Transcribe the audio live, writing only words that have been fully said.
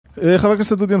חבר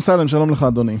הכנסת דודי אמסלם, שלום לך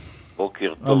אדוני. בוקר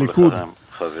טוב הליכוד. לכם,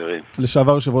 חברים.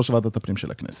 לשעבר יושב ראש ועדת הפנים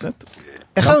של הכנסת.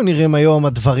 איך היו נראים היום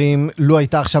הדברים, לו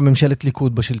הייתה עכשיו ממשלת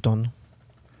ליכוד בשלטון?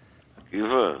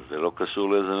 עקיבא, זה לא קשור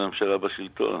לאיזה ממשלה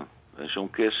בשלטון, אין שום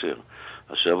קשר.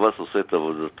 השב"ס עושה את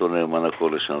עבודתו נאמנה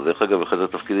כל השנה. דרך אגב, אחד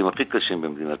התפקידים הכי קשים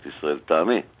במדינת ישראל,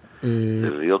 טעמי,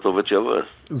 זה להיות עובד שב"ס.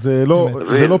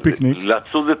 זה לא פיקניק.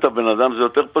 לצוד את הבן אדם זה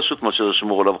יותר פשוט מאשר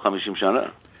לשמור עליו 50 שנה.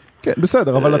 כן,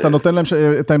 בסדר, אבל אתה נותן להם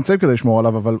את האמצעים כדי לשמור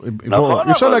עליו, אבל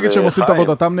אי אפשר להגיד שהם עושים את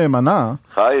עבודתם נאמנה,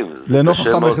 לנוכח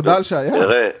המחדל שהיה.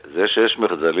 תראה, זה שיש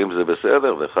מחדלים זה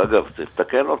בסדר, דרך אגב, צריך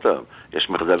לתקן אותם. יש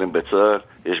מחדלים בצה"ל,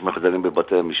 יש מחדלים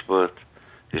בבתי המשפט,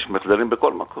 יש מחדלים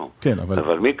בכל מקום. כן,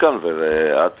 אבל מכאן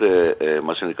ועד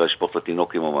מה שנקרא לשפוך את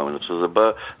התינוקים או מה, אני חושב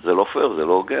שזה לא פייר, זה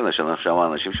לא הוגן, יש שם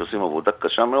אנשים שעושים עבודה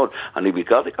קשה מאוד. אני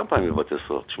ביקרתי כמה פעמים בבתי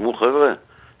סוהר, תשמעו חבר'ה,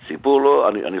 סיפור לא,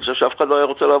 אני חושב שאף אחד לא היה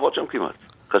רוצה לעבוד שם כמעט.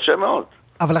 קשה מאוד.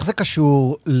 אבל איך זה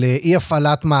קשור לאי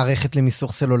הפעלת מערכת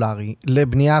למיסוך סלולרי,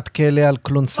 לבניית כלא על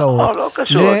קלונסאות, לא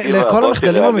קשור. לכל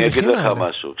המחדלים המביכים האלה? אני אגיד לך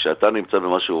משהו, כשאתה נמצא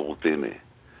במשהו רוטיני,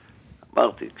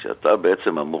 אמרתי, כשאתה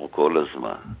בעצם אמור כל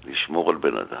הזמן לשמור על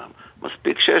בן אדם,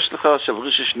 מספיק שיש לך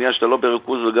שבריר ששנייה שאתה לא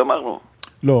בריכוז וגמרנו.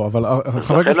 לא, אבל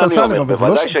חבר הכנסת אמסלם, אבל זה לא...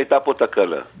 בוודאי שהייתה פה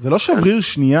תקלה. זה לא שבריר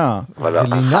שנייה. זה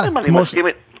לינה.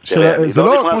 זה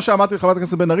לא, כמו שאמרתי לחברת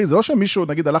הכנסת בן ארי, זה לא שמישהו,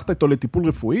 נגיד, הלכת איתו לטיפול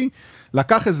רפואי,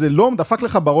 לקח איזה לום, דפק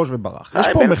לך בראש וברח. יש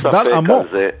פה מחדל עמוק.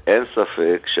 אין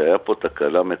ספק שהיה פה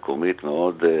תקלה מקומית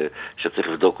מאוד שצריך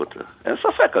לבדוק אותה. אין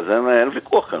ספק, אז אין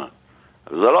ויכוח כאן.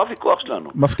 זה לא הוויכוח שלנו.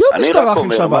 מפתיע אותי שאתה רח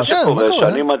עם שב"ס. מה שקורה,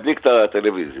 שאני מדליק את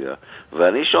הטלוויזיה,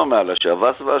 ואני שומע על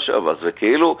השב"ס והשב"ס,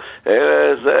 וכאילו,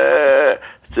 זה...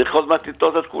 צריך עוד מעט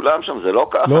לטעות את כולם שם, זה לא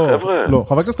ככה, חבר'ה. לא,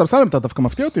 חבר הכנסת אמסלם, אתה דווקא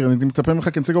מפתיע אותי, אני מצפה ממך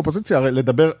כנציג האופוזיציה, הרי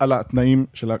לדבר על התנאים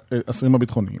של האסירים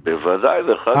הביטחוניים. בוודאי,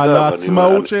 דרך אגב. על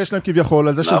העצמאות שיש להם כביכול,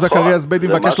 על זה שזכריה זביידי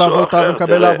מבקש לעבור אותה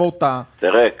ומקבל לעבור אותה.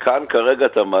 תראה, כאן כרגע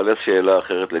אתה מעלה שאלה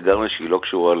אחרת לגמרי שהיא לא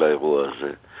קשורה לאירוע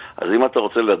הזה. אז אם אתה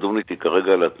רוצה לדון איתי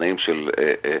כרגע על התנאים של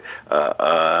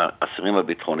האסירים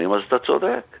הביטחוניים, אז אתה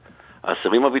צודק.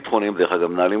 האסירים הביטחוניים דרך אגב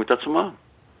מנהלים את עצמם.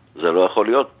 זה לא יכול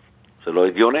להיות, זה לא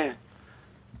הגיוני.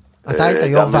 אתה היית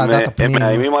יו"ר ועדת הפנים. הם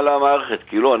מאיימים על המערכת,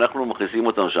 כאילו אנחנו מכניסים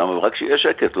אותם שם, רק שיהיה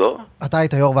שקט, לא? אתה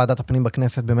היית יו"ר ועדת הפנים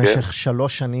בכנסת במשך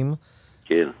 3 שנים.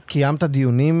 כן. קיימת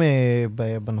דיונים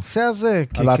בנושא הזה?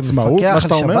 על העצמאות, מה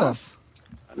שאתה אומר?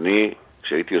 אני,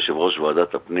 כשהייתי יושב ראש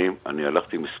ועדת הפנים, אני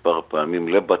הלכתי מספר פעמים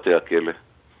לבתי הכלא.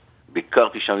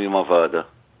 ביקרתי שם עם הוועדה.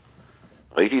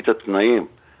 ראיתי את התנאים,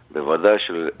 בוודאי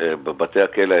בבתי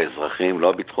הכלא האזרחיים, לא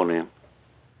הביטחוניים.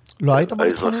 לא היית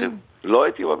בביטחוניים? לא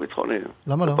הייתי בביטחוניים.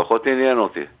 למה לא? פחות עניין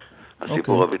אותי,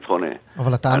 הסיפור הביטחוני.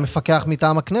 אבל אתה מפקח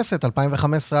מטעם הכנסת,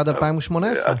 2015 עד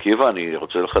 2018. עקיבא, אני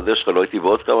רוצה לחדש לך, לא הייתי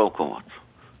בעוד כמה מקומות.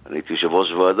 אני הייתי יושב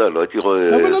ראש ועדה, לא הייתי רואה...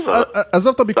 אבל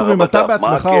עזוב את הביקורים, אתה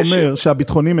בעצמך אומר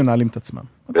שהביטחונים מנהלים את עצמם.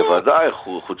 בוודאי,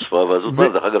 חוצפה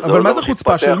ועזות. אבל מה זה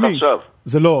חוצפה של מי?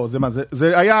 זה לא, זה מה זה?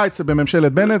 זה היה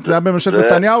בממשלת בנט, זה היה בממשלת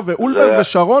נתניהו ואולמרט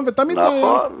ושרון, ותמיד זה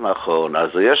היה... נכון. אז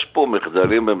יש פה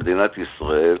מחדלים במדינת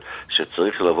ישראל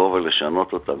שצריך לבוא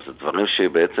ולשנות אותם. זה דברים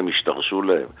שבעצם השתרשו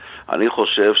להם. אני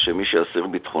חושב שמי שאסיר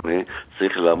ביטחוני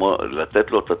צריך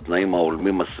לתת לו את התנאים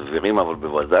ההולמים הסבירים, אבל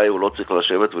בוודאי הוא לא צריך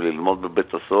לשבת וללמוד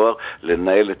בבית הסוהר,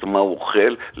 לנהל את מה הוא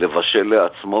אוכל, לבשל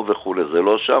לעצמו וכו'. זה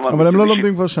לא שם. אבל הם לא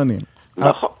לומדים כבר שנים.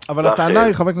 נכון. אבל הטענה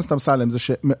היא, חבר הכנסת אמסלם, זה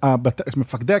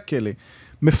שמפקדי הכלא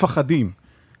מפחדים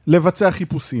לבצע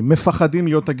חיפושים, מפחדים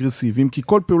להיות אגרסיביים, כי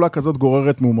כל פעולה כזאת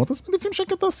גוררת מהומות, אז מעדיפים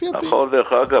שקט תעשייתי. נכון, דרך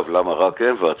אגב, למה רק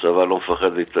הם, והצבא לא מפחד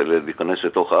להיכנס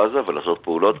לתוך עזה ולעשות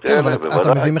פעולות כאלה. כן, אבל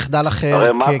אתה מביא מחדל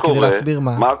אחר כדי להסביר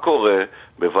מה. מה קורה?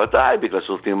 בוודאי, בגלל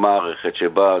זאת עם מערכת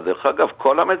שבה, דרך אגב,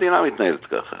 כל המדינה מתנהלת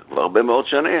ככה, כבר הרבה מאוד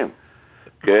שנים,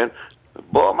 כן?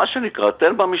 בוא, מה שנקרא,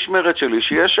 תן במשמרת שלי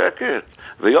שיהיה שקט.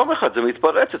 ויום אחד זה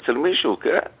מתפרץ אצל מישהו,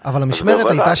 כן? אבל המשמרת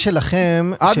הייתה שלכם,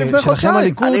 שלכם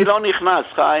הליכוד. אני לא נכנס,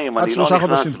 חיים, אני לא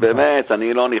נכנס, באמת,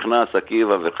 אני לא נכנס,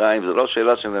 עקיבא וחיים, זה לא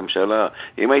שאלה של ממשלה.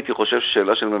 אם הייתי חושב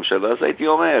ששאלה של ממשלה, אז הייתי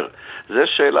אומר, זה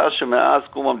שאלה שמאז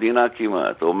קום המדינה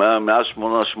כמעט, או מאז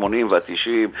 80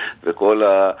 וה-90,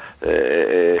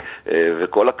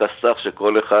 וכל הכסח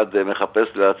שכל אחד מחפש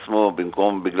לעצמו,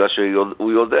 בגלל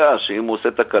שהוא יודע שאם הוא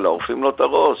עושה תקלה, עורפים לו את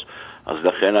הראש. אז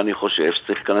לכן אני חושב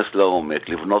שצריך להיכנס לעומק,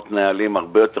 לבנות נהלים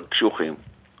הרבה יותר קשוחים.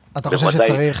 אתה חושב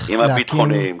שצריך עם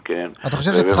הביטחוניים, כן. אתה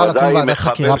חושב שצריכה לקום ועדת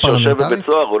חקירה פרלמנטרית? בבית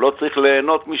סוהר, הוא לא צריך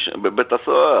ליהנות בבית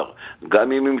הסוהר.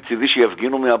 גם אם מצידי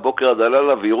שיפגינו מהבוקר עד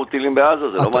הלילה ויראו טילים בעזה,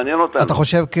 זה לא מעניין אותנו. אתה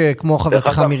חושב כמו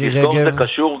חברתך מירי רגב? זה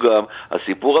קשור גם,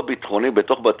 הסיפור הביטחוני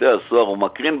בתוך בתי הסוהר, הוא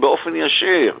מקרין באופן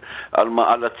ישיר על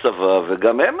הצבא,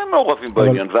 וגם הם מעורבים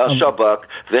בעניין, והשב"כ,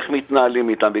 ואיך מתנהלים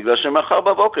איתם, בגלל שמחר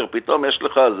בבוקר פתאום יש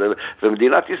לך זה,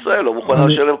 ומדינת ישראל לא מוכנה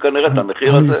לשלם כנראה את המחיר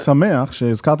הזה. אני שמח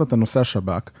שהזכרת את הנושא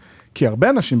השב"כ, כי הרבה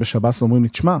אנשים בשב"ס אומרים לי,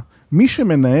 תשמע, מי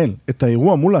שמנהל את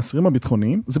האירוע מול האסירים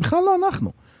הביטחוניים, זה בכלל לא אנחנו,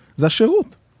 זה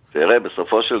השירות. תראה,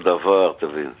 בסופו של דבר,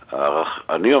 תבין,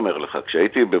 אני אומר לך,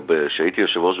 כשהייתי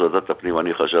יושב ראש ועדת הפנים,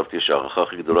 אני חשבתי שהערכה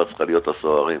הכי גדולה צריכה להיות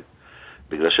הסוהרים.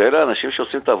 בגלל שאלה אנשים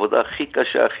שעושים את העבודה הכי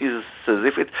קשה, הכי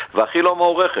סזיפית, והכי לא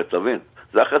מעורכת, תבין.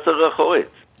 זה החצר האחורית.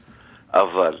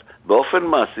 אבל באופן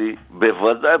מעשי,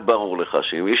 בוודאי ברור לך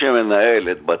שמי שמנהל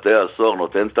את בתי הסוהר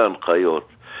נותן את ההנחיות,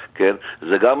 כן?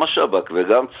 זה גם השב"כ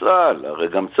וגם צה"ל. הרי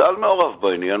גם צה"ל מעורב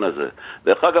בעניין הזה.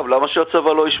 דרך אגב, למה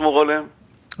שהצבא לא ישמור עליהם?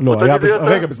 לא,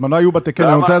 רגע, בזמנו היו בתי כלא,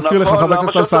 אני רוצה להזכיר לך חבר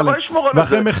הכנסת אמסלם,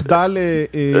 ואחרי מחדל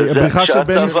הבריחה של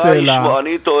בני סלע.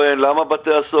 אני טוען, למה בתי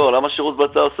הסוהר, למה שירות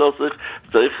בתי הסוהר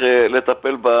צריך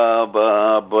לטפל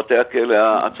בבתי הכלא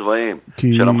הצבאיים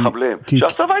של המחבלים?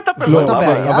 שהצבא יטפל בהם.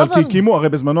 אבל כי הקימו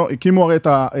הרי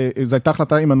זו הייתה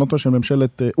החלטה עם הנוטו של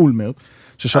ממשלת אולמרט,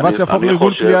 ששב"ס יהפוך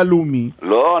לארגון כליאה לאומי,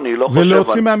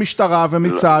 ולהוציא מהמשטרה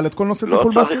ומצה"ל את כל נושא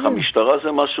טיפול באסירים. המשטרה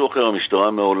זה משהו אחר,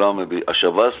 המשטרה מעולם,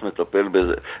 השב"ס מטפל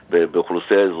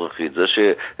באוכלוסייה אזרחית. זה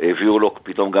שהביאו לו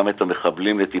פתאום גם את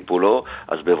המחבלים לטיפולו,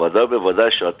 אז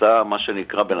בוודאי שאתה, מה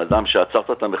שנקרא בן אדם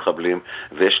שעצרת את המחבלים,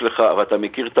 ויש לך, ואתה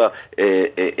מכיר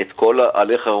את כל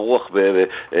הלך הרוח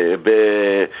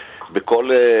בכל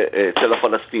אצל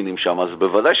הפלסטינים שם, אז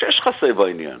בוודאי שיש חסי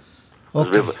בעניין.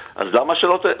 אז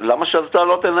למה שאתה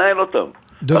לא תנהל אותם?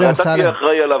 דודי אמסלם. אתה תהיה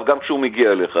אחראי עליו גם כשהוא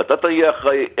מגיע אליך, אתה תהיה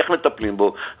אחראי איך מטפלים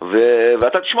בו,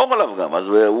 ואתה תשמור עליו גם, אז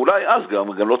אולי אז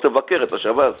גם לא תבקר את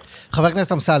השב"ס. חבר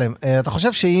הכנסת אמסלם, אתה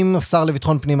חושב שאם השר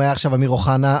לביטחון פנים היה עכשיו אמיר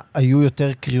אוחנה, היו יותר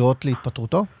קריאות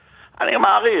להתפטרותו? אני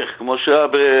מעריך, כמו שהיה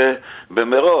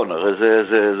במירון, הרי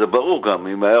זה ברור גם,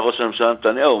 אם היה ראש הממשלה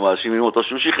נתניהו, מאשימים אותו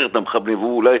שהוא שחרר את המחבלים,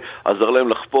 והוא אולי עזר להם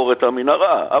לחפור את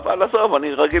המנהרה, אבל עזוב,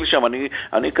 אני רגיל שם,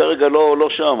 אני כרגע לא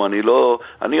שם,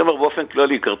 אני אומר באופן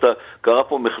כללי, קרה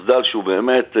פה מחדל שהוא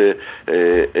באמת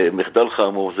מחדל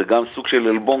חמור, זה גם סוג של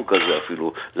אלבום כזה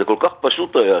אפילו, זה כל כך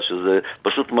פשוט היה, שזה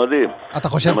פשוט מדהים. אתה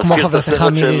חושב כמו חברתך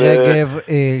מירי רגב,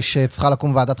 שצריכה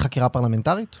לקום ועדת חקירה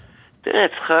פרלמנטרית? תראה,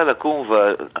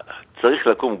 צריך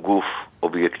לקום גוף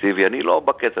אובייקטיבי, אני לא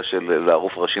בקטע של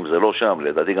לערוף ראשים, זה לא שם,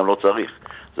 לדעתי גם לא צריך,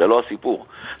 זה לא הסיפור.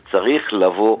 צריך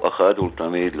לבוא אחד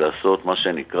ולתמיד לעשות מה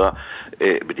שנקרא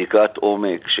בדיקת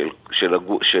עומק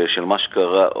של מה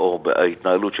שקרה, או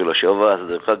ההתנהלות של השב"ס,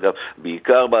 דרך אגב,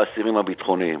 בעיקר באסירים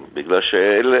הביטחוניים, בגלל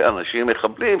שאלה אנשים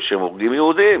מחבלים שהם הורגים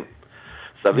יהודים.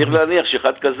 סביר להניח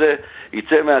שאחד כזה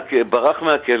ברח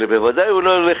מהכלא, בוודאי הוא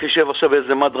לא ילך יישב עכשיו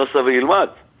איזה מדרסה וילמד.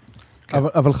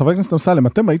 אבל חבר הכנסת אמסלם,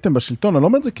 אתם הייתם בשלטון, אני לא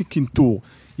אומר את זה כקינטור,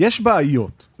 יש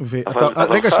בעיות.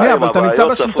 רגע, שנייה, אבל אתה נמצא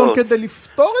בשלטון כדי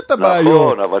לפתור את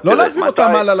הבעיות, לא להעביר אותם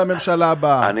הלאה לממשלה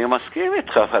הבאה. אני מסכים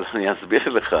איתך, אבל אני אסביר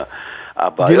לך.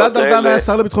 גלעד ארדן היה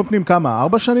שר לביטחון פנים כמה?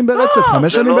 4 שנים ברצף,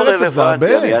 5 שנים ברצף, זה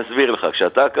הרבה. אני אסביר לך,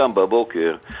 כשאתה קם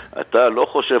בבוקר, אתה לא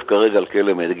חושב כרגע על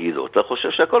כלא מגידו, אתה חושב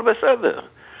שהכל בסדר.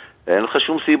 אין לך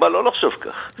שום סיבה לא לחשוב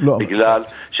כך. לא, בגלל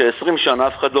ש20 שנה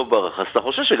אף אחד לא ברח, אז אתה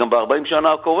חושב שגם ב40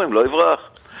 שנה הקרובים לא יברח.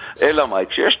 אלא מה,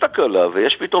 כשיש תקלה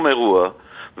ויש פתאום אירוע,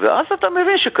 ואז אתה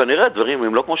מבין שכנראה הדברים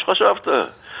הם לא כמו שחשבת.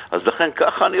 אז לכן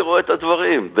ככה אני רואה את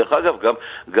הדברים. דרך אגב,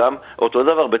 גם אותו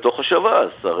דבר בתוך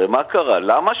השב"ס. הרי מה קרה?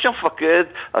 למה שמפקד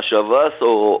השב"ס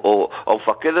או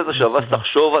מפקדת השב"ס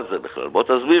תחשוב על זה בכלל? בוא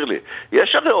תסביר לי.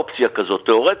 יש הרי אופציה כזאת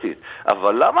תיאורטית,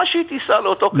 אבל למה שהיא תיסע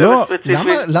לאותו כלא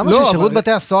ספציפי? למה ששירות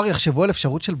בתי הסוהר יחשבו על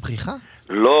אפשרות של בריחה?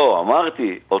 לא,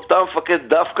 אמרתי, אותם מפקד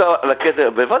דווקא לקטע,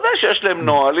 בוודאי שיש להם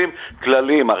נועלים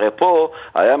כלליים, הרי פה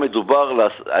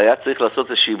היה צריך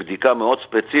לעשות איזושהי בדיקה מאוד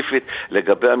ספציפית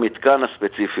לגבי המתקן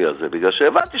הספציפי הזה, בגלל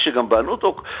שהבנתי שגם בנו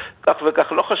אותו כך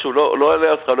וכך, לא חשוב, לא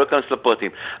עליה אותך, לא אכנס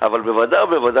לפרטים, אבל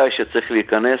בוודאי שצריך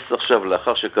להיכנס עכשיו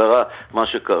לאחר שקרה מה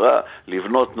שקרה,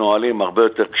 לבנות נועלים הרבה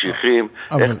יותר קשיחים,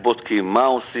 איך בודקים, מה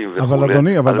עושים וכו',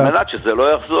 על מנת שזה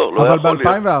לא יחזור. אבל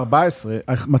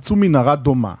ב-2014 מצאו מנהרה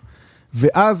דומה,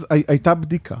 ואז הייתה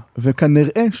בדיקה,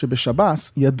 וכנראה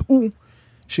שבשב"ס ידעו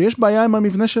שיש בעיה עם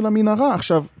המבנה של המנהרה.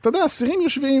 עכשיו, אתה יודע, אסירים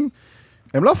יושבים,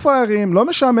 הם לא פריירים, לא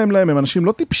משעמם להם, הם אנשים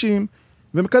לא טיפשים,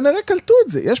 והם כנראה קלטו את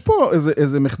זה. יש פה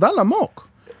איזה מחדל עמוק.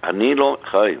 אני לא,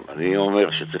 חיים, אני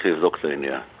אומר שצריך לבדוק את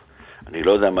העניין. אני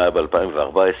לא יודע מה היה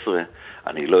ב-2014,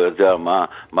 אני לא יודע מה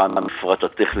המפרט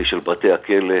הטכני של בתי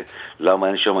הכלא, למה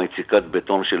אין שם יציקת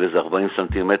בטון של איזה 40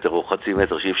 סנטימטר או חצי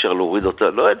מטר שאי אפשר להוריד אותה,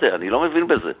 לא יודע, אני לא מבין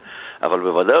בזה. אבל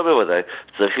בוודאי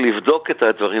צריך לבדוק את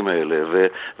הדברים האלה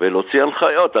ולהוציא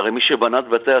הנחיות. הרי מי שבנה את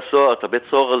בתי הסוהר, את הבית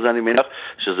סוהר הזה, אני מניח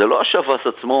שזה לא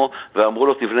השב"ס עצמו ואמרו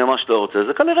לו תבנה מה שאתה רוצה,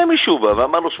 זה כנראה מישהו בא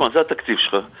ואמר לו שמה, זה התקציב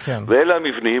שלך, כן. ואלה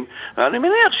המבנים. אני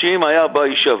מניח שאם היה בא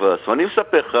איש שב"ס, ואני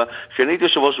מספר לך שאני הייתי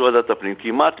יושב ראש ועדת הפנים,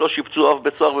 כמעט לא שיפצו אף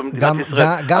בית סוהר במדינת ישראל.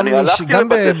 אני הלכתי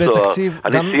לבתי סוהר,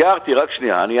 אני סיירתי, רק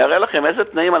שנייה, אני אראה לכם איזה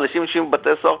תנאים אנשים שישים בבתי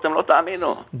סוהר, אתם לא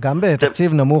תאמינו. גם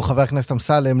בתקציב נמוך, חבר הכנסת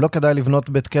אמסלם, לא כדאי לבנות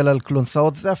בית כלא על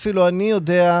קלונסאות, זה אפילו אני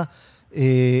יודע,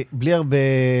 בלי הרבה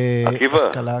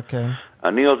השכלה, כן.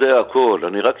 אני יודע הכל,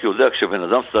 אני רק יודע כשבן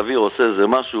אדם סביר עושה איזה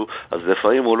משהו, אז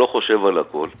לפעמים הוא לא חושב על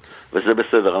הכל, וזה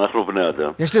בסדר, אנחנו בני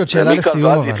אדם. יש לי עוד שאלה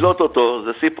לסיום, אבל. לתלות אותו,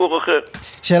 זה סיפור אחר.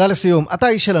 שאלה לסיום, אתה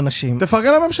איש של אנשים.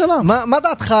 תפרגן לממשלה. מה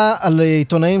דעתך על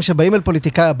עיתונאים שבאים אל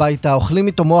פוליטיקאי הביתה, אוכלים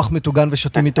איתו מוח מטוגן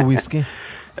ושותים איתו וויסקי?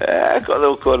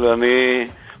 קודם כל, אני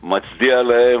מצדיע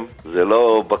להם, זה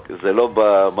לא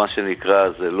מה שנקרא,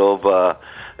 זה לא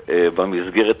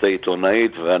במסגרת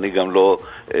העיתונאית, ואני גם לא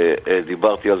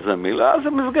דיברתי על זה מילה, זה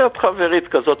מסגרת חברית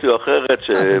כזאת או אחרת,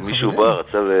 שמישהו בא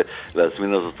רצה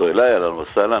להזמין אותו אליי, על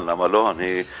המסלן, למה לא?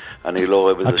 אני לא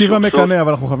רואה בזה שום עקיבא מקנה,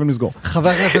 אבל אנחנו חייבים לסגור. חבר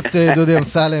הכנסת דודי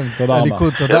אמסלם, תודה רבה.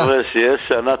 הליכוד, תודה. חבר'ה, שיש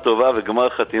שנה טובה וגמר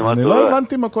חתימה טובה. אני לא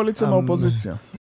הבנתי מהקואליציה מהאופוזיציה.